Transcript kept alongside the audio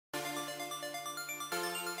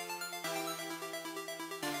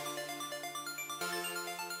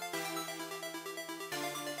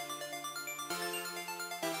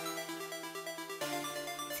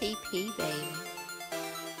TP, baby.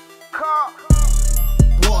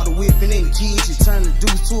 Water whipping in the kitchen, turn the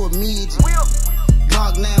deuce to a midget.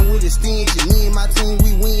 Glock 9 with a stench, me and my team,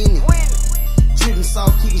 we winning. Drippin'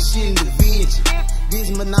 salt, kicking shit in the vintage. This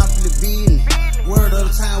monopoly business, word of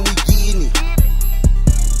the time we getting it.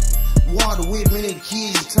 Water whipping in the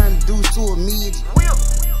kitchen, turn the deuce to a midget.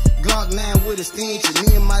 Glock 9 with a stench,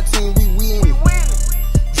 me and my team, we winning.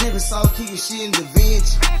 Drippin' salt, kicking shit in the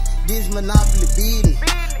vintage. This monopoly business,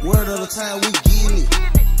 word of the time we getting it.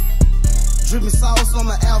 Drippin' sauce on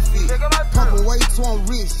my outfit, pumping weight to I'm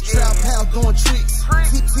rich. Trap house doing tricks,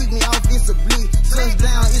 tick me off, it's a blitz.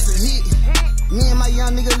 Touchdown, it's a hit. Me and my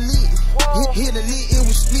young nigga lit, hit a lit, it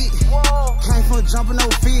was split. Came from jumping no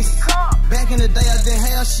fist. Back in the day I didn't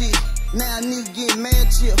have shit. Now a nigga get mad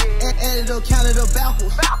chip. Added up, counted up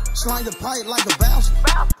backwards. Slang the pipe like a bouncer.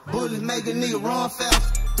 Bullets make a nigga run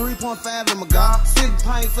fast. 3.5 in my gun. 6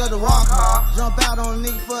 pints of the rock hard. Jump out on a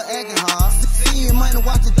nigga for acting hard. Seeing money,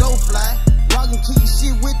 watch the dough fly. Rockin' keep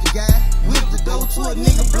shit with the guy. Whip the dough to a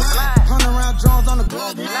nigga blind. 100 round drums on the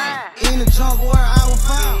Glock 9. In the junk where I was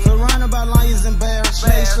found. Surrounded by lions and bears.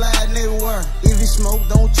 Snake sliding everywhere. If you smoke,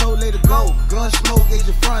 don't choke, let it go. Gun smoke at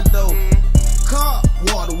your front door. Car,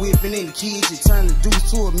 water whipping in the kitchen. Turn the deuce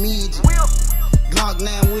to a midget. Glock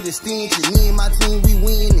 9 with a stench. Me and my team, we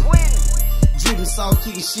winning. Drippin' salt,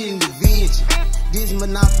 kicking shit in the vintage. This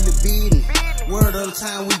monopoly business, word of the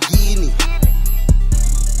time we getting it.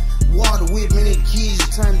 Water whipping in the kitchen,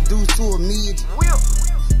 turn the deuce to a midget.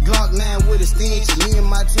 Glock 9 with a stench, me and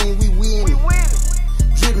my team, we winning.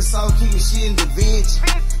 Drippin' salt, kicking shit in the vintage.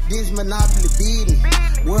 This monopoly business,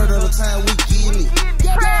 word of the time we getting it.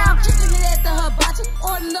 Yeah, I'm kicking it at the hibachi.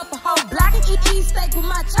 Ordering up a whole block. Eat steak with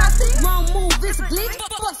my chopsticks. Wrong move, it's a glitch.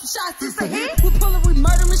 Fuck some shots, it's a hit. We pullin', we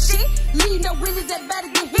murdering shit. Leading no witness that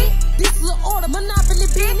better get hit. This is an order,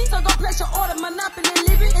 monopoly business. So go place your order, monopoly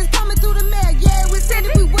living. It's coming through the mail, yeah, we send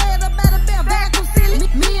it. We wear it up out of bell, vacuum ceiling.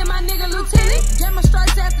 Me and my nigga lieutenant. Get my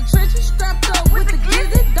stripes at the trenches. Strapped up with the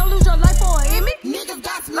gizzard. Don't lose your life for an image. Niggas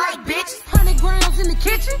got some light bitches. 100 grams in the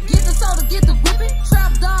kitchen. Get the soda, get the whipping.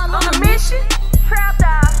 Trap doll on a mission. Trap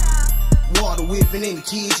doll. Water whipping in the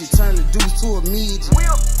kitchen, turn the deuce to a midget.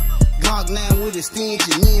 Glock 9 with a stench,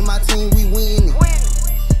 me and my team, we winning.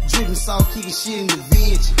 Drippin' salt, kicking shit in the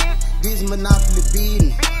vintage. This monopoly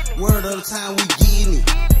business, word of the time we getting it.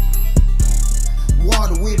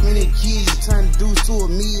 Water whipping in the kitchen, turn the deuce to a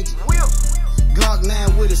midget. Glock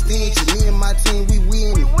 9 with a stench, me and my team, we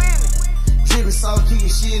winning. Drippin' salt, kicking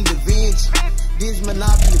shit in the vintage. This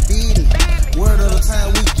monopoly business, word of the time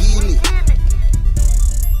we getting it.